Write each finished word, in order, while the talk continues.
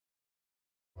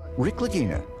Rick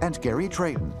Lagina and Gary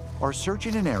Trayton are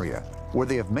searching an area where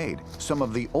they have made some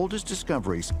of the oldest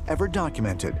discoveries ever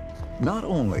documented, not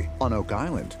only on Oak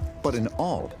Island, but in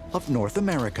all of North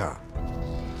America.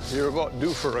 You're about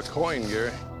due for a coin,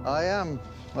 Gary. I am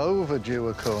overdue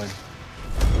a coin.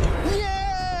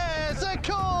 Yes, a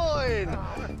coin!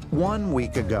 1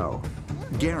 week ago,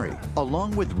 Gary,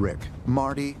 along with Rick,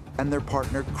 Marty, and their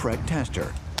partner Craig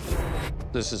Tester.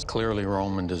 This is clearly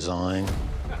Roman design.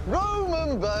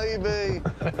 Roman, baby!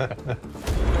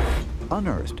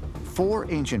 Unearthed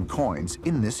 4 ancient coins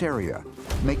in this area,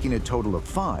 making a total of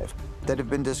 5 that have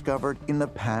been discovered in the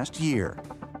past year.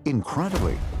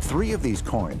 Incredibly, 3 of these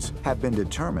coins have been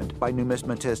determined by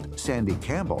numismatist Sandy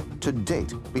Campbell to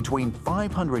date between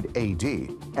 500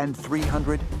 AD and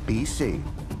 300 BC,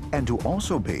 and to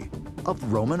also be of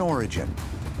Roman origin.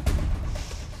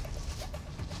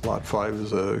 Lot 5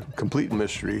 is a complete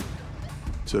mystery.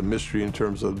 It's a mystery in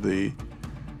terms of the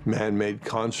man-made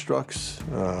constructs,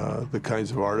 the kinds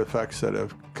of artifacts that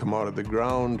have come out of the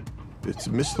ground. It's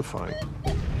mystifying.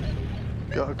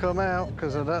 Gotta come out,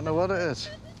 because I don't know what it is.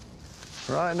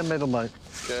 Right in the middle, mate.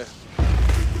 Okay.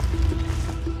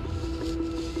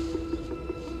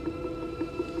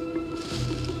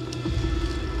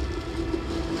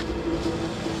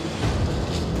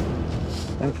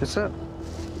 Thank you, sir.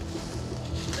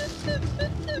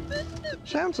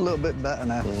 Sounds a little bit better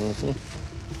now. Mm-hmm.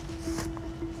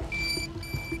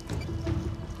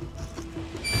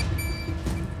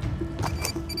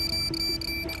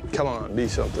 Come on, be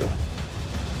something.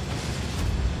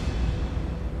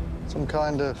 Some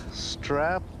kind of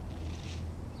strap.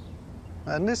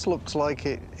 And this looks like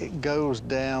it goes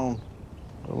down,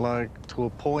 like, to a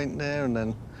point there and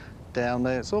then down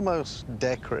there. It's almost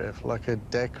decorative, like a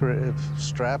decorative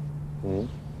strap. Mm-hmm.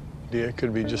 Yeah, it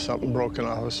could be just something broken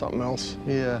off of something else.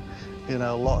 Yeah, you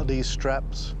know, a lot of these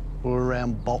straps were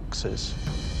around boxes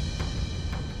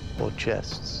or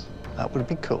chests. That would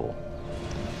be cool.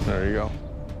 There you go.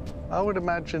 I would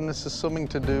imagine this is something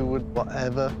to do with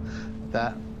whatever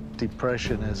that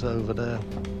depression is over there.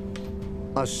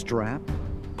 A strap,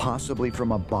 possibly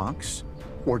from a box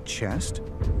or chest?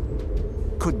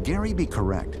 Could Gary be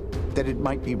correct that it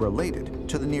might be related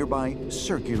to the nearby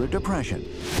circular depression?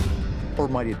 Or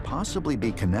might it possibly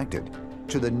be connected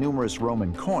to the numerous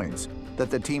Roman coins that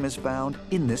the team has found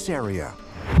in this area?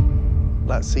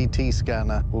 That CT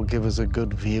scanner will give us a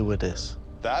good view of this.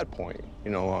 At that point,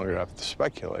 you no longer have to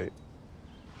speculate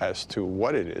as to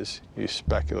what it is. You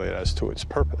speculate as to its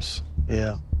purpose.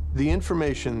 Yeah. The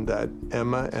information that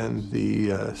Emma and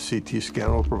the CT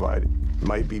scanner will provide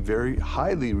might be very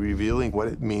highly revealing what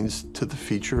it means to the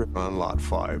feature on Lot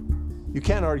 5. You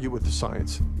can't argue with the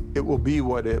science. It will be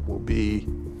what it will be,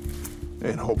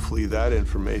 and hopefully that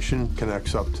information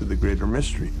connects up to the greater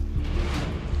mystery.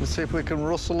 Let's see if we can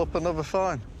rustle up another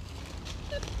find.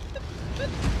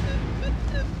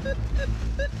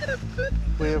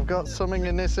 We have got something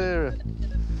in this area.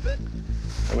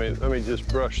 Let me just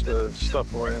brush the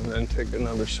stuff away and then take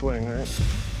another swing, right?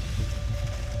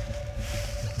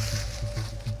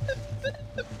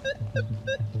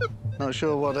 Not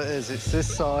sure what it is. It's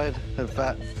this side of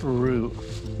that root.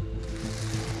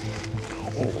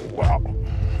 Oh, wow.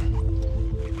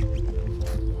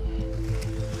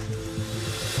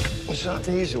 It's not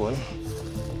the easy one.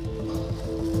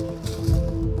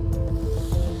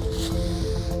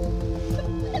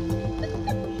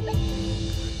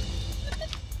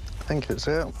 I think it's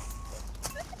it.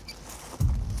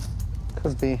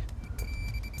 Could be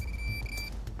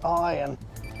iron.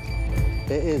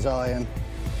 It is iron.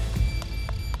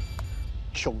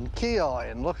 Chunky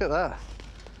iron, look at that.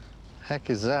 Heck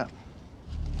is that?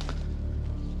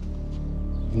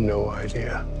 No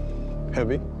idea.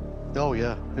 Heavy? Oh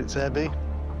yeah, it's heavy.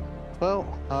 Well,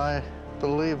 I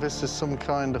believe this is some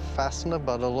kind of fastener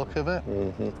by the look of it.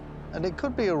 Mm-hmm. And it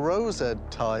could be a rosehead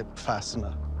type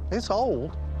fastener. It's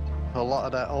old. A lot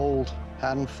of that old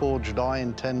hand-forged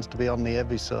iron tends to be on the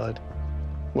heavy side.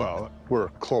 Well, we're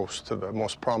close to the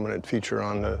most prominent feature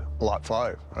on the Lot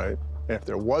 5, right? And if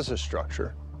there was a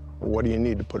structure, what do you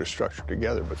need to put a structure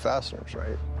together but fasteners,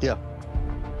 right? Yeah.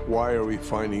 Why are we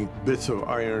finding bits of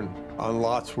iron on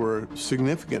lots where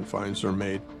significant finds are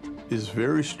made is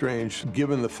very strange,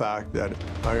 given the fact that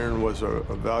iron was a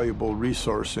valuable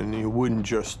resource and you wouldn't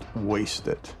just waste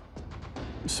it.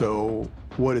 So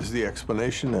what is the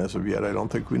explanation? As of yet, I don't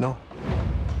think we know.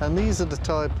 And these are the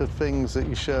type of things that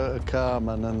you show at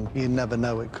Carmen, and you never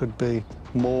know, it could be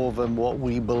more than what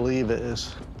we believe it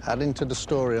is. Adding to the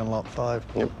story on Lot 5.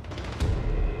 Yep.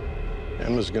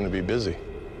 Emma's going to be busy.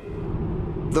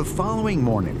 The following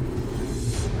morning,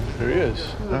 There he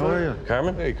is. How are you?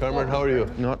 Carmen? Hey, Carmen, how are you?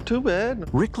 Not too bad.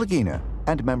 Rick Lagina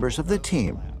and members of the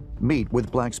team meet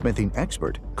with blacksmithing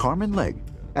expert Carmen Legg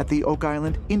at the Oak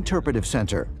Island Interpretive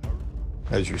Center.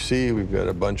 As you see, we've got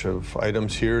a bunch of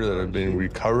items here that have been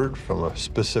recovered from a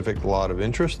specific lot of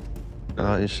interest.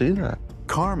 You see that?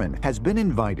 Carmen has been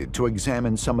invited to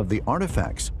examine some of the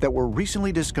artifacts that were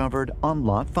recently discovered on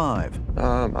Lot 5.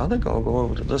 I think I'll go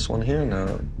over to this one here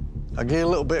now. I'll give you a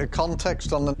little bit of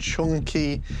context on the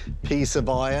chunky piece of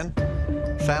iron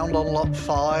found on Lot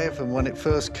 5, and when it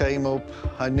first came up,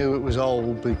 I knew it was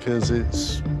old because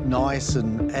it's nice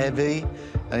and heavy,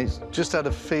 and it just had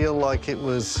a feel like it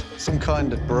was some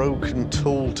kind of broken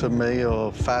tool to me,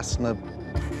 or fastener.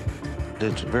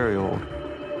 It's very old.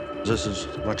 This is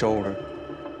much older.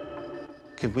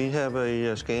 Could we have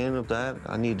a scan of that?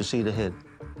 I need to see the head.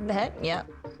 The head? Yeah.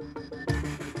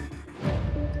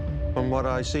 From what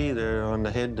I see there on the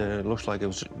head there, it looks like it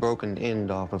was a broken end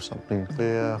off of something.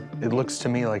 Yeah. It looks to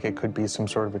me like it could be some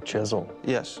sort of a chisel.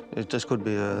 Yes, this could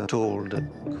be a tool that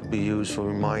could be used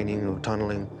for mining or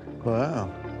tunneling.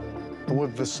 Wow. And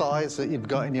with the size that you've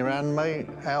got in your hand, mate,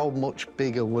 how much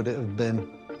bigger would it have been?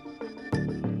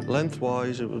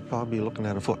 Lengthwise, it would probably be looking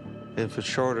at a foot. If it's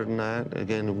shorter than that,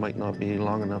 again, it might not be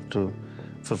long enough to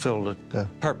fulfill the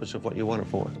purpose of what you want it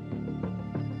for.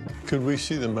 Could we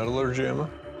see the metallurgy, Emma?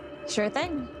 Sure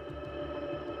thing.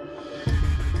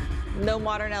 No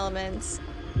modern elements.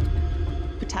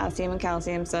 Potassium and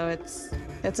calcium, so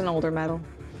it's an older metal.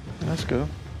 That's good.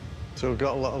 So we've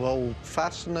got a lot of old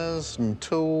fasteners and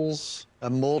tools,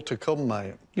 and more to come,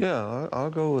 mate. Yeah,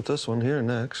 I'll go with this one here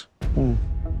next.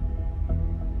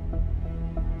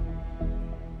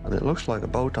 It looks like a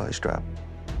bow tie strap.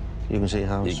 You can see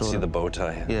how You can see the bow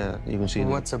tie. Yeah, you can see.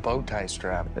 What's a bow tie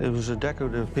strap? It was a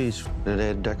decorative piece that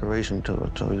had decoration to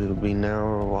it, so it would be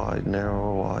narrow or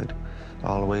wide,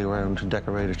 all the way around to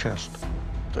decorate a chest.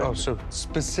 Oh, so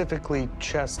specifically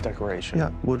chest decoration?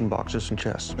 Yeah, wooden boxes and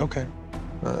chests. Okay.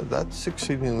 That's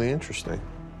exceedingly interesting.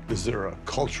 Is there a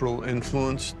cultural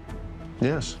influence?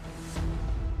 Yes.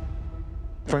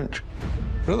 French.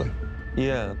 Really?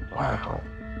 Yeah. Wow.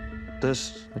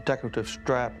 This decorative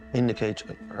strap indicates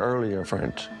earlier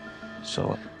French.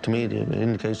 So to me, it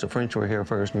indicates the French were here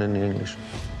first and then the English.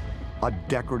 A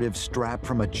decorative strap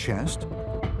from a chest?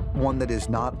 One that is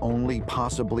not only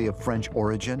possibly of French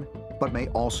origin, but may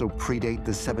also predate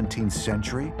the 17th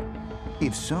century?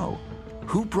 If so,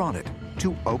 who brought it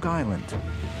to Oak Island?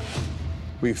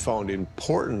 We found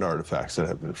important artifacts that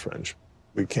have been French.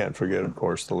 We can't forget, of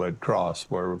course, the lead cross,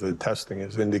 where the testing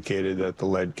has indicated that the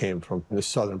lead came from the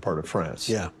southern part of France.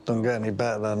 Yeah, don't get any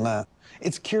better than that.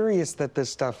 It's curious that this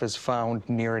stuff is found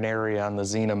near an area on the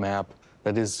Xena map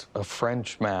that is a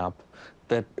French map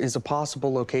that is a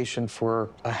possible location for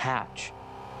a hatch.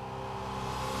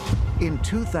 In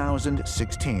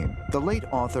 2016, the late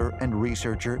author and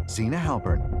researcher Xena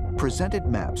Halpern presented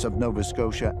maps of Nova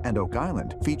Scotia and Oak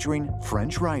Island featuring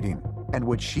French writing, and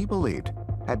which she believed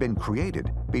had been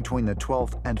created between the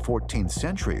 12th and 14th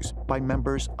centuries by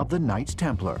members of the Knights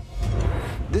Templar.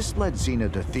 This led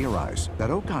Xena to theorize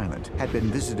that Oak Island had been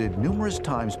visited numerous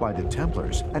times by the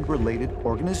Templars and related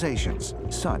organizations,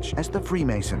 such as the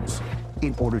Freemasons,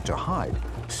 in order to hide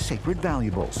sacred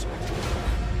valuables.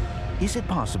 Is it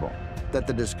possible that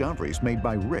the discoveries made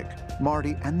by Rick,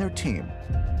 Marty, and their team,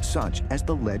 such as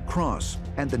the lead cross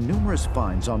and the numerous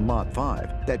finds on Lot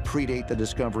 5 that predate the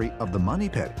discovery of the money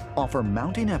pit, offer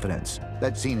mounting evidence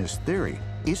that Xena's theory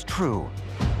is true?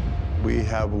 We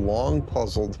have long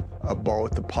puzzled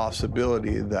about the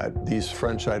possibility that these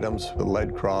French items, the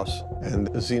lead cross and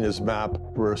Xena's map,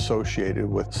 were associated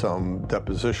with some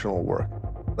depositional work.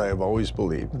 I have always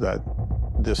believed that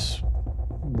this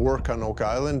work on Oak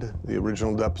Island, the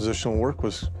original depositional work,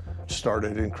 was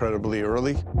started incredibly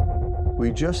early. We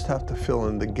just have to fill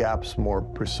in the gaps more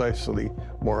precisely,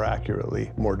 more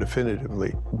accurately, more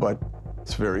definitively, but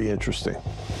it's very interesting.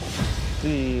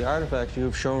 The artifacts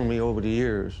you've shown me over the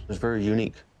years is very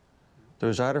unique.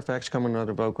 There's artifacts coming out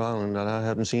of Oak Island that I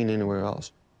haven't seen anywhere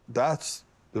else. That's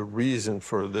the reason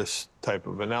for this type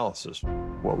of analysis.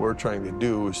 What we're trying to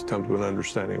do is come to an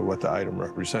understanding of what the item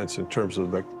represents in terms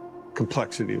of the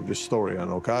complexity of this story on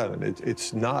Oak Island.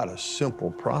 It's not a simple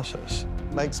process.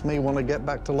 Makes me want to get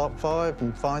back to Lot 5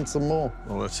 and find some more.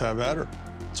 Well, let's have at her.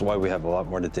 That's why we have a lot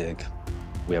more to dig.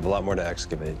 We have a lot more to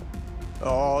excavate.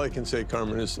 All I can say,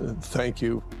 Carmen, is thank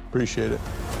you. Appreciate it.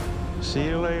 See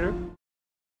you later.